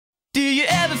Do you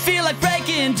ever feel like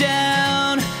breaking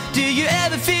down? Do you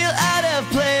ever feel out of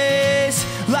place?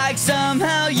 Like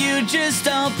somehow you just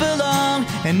don't belong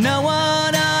and no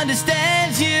one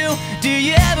understands you? Do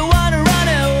you ever want to run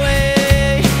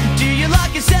away? Do you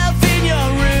lock yourself in your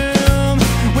room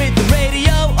with the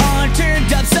radio on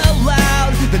turned up so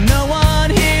loud that no one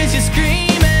hears you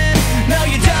screaming? No,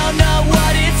 you don't know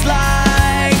what it's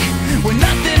like when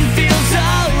nothing feels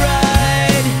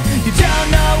alright. You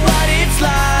don't know what it's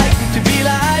like to be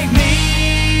like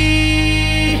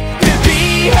me, to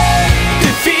be hurt, to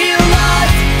feel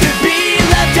lost, to be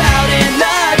left out in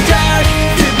the dark,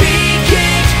 to be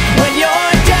kicked when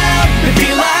you're down, to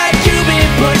feel like you've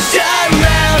been pushed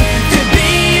around, to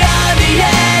be on the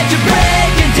edge of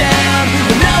breaking down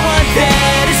when no one's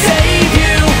there to save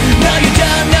you. No, you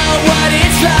don't know what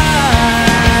it's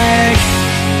like.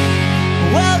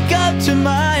 Welcome to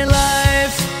my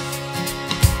life.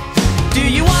 Do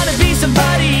you want to be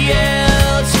somebody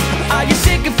else? Are you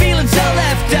sick of feeling so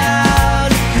left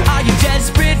out? Are you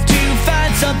desperate to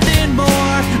find something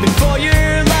more before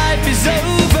your life is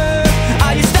over?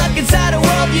 Are you stuck inside a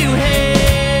world you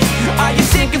hate? Are you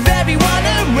sick of everyone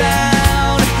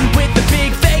around with the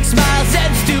big fake smiles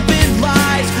and stupid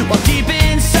lies while deep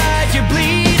inside you're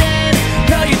bleeding?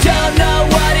 No, you don't know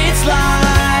what it's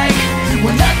like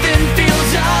when nothing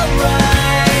feels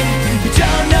alright. You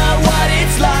don't know what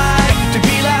it's like to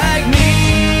be like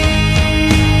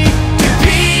me, to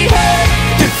be hurt,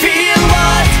 to feel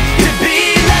lost, to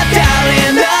be left out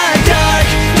in the dark,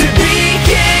 to be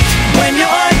kicked when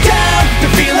you're down, to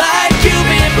feel like you've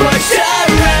been pushed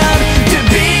around, to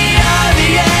be on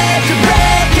the edge of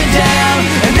breaking down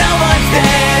and no one's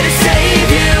there to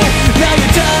save you. No, you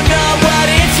don't know what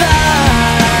it's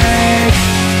like.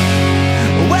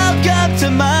 Welcome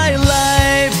to my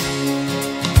life.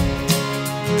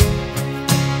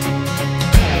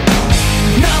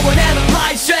 No one ever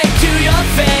lied straight to your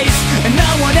face, and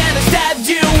no one ever stabbed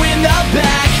you in the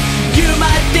back. You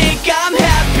might think I'm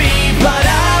happy, but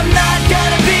I'm not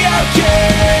gonna be okay.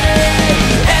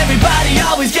 Everybody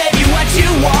always gave you what you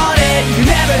wanted. You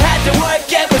never had to work,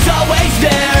 it was always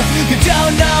there. You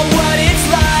don't know what it's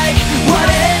like, what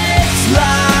it's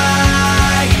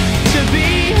like to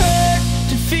be hurt,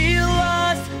 to feel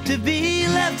lost, to be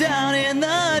left out in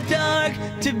the dark,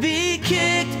 to be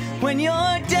kicked when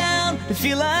you're down, to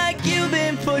feel like you've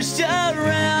been pushed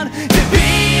around, to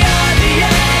be on the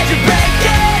edge of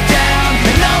breaking down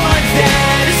and no one's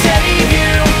there to save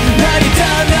you. No, you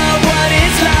don't know what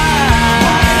it's like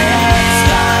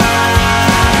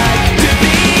to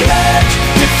be hurt,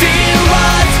 to feel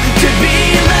lost, to be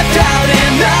left out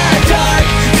in the dark,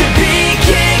 to be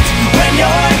kicked when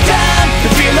you're down, to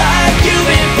feel like you've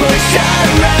been pushed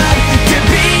around, to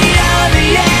be on the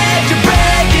edge of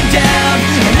breaking down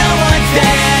and no one's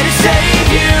there to save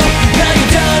you. No, you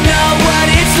don't know what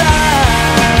it's like.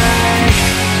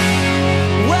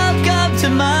 Welcome to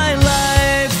my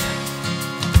life.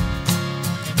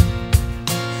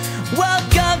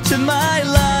 Welcome to my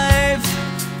life.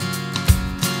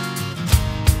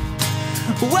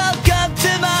 Welcome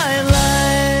to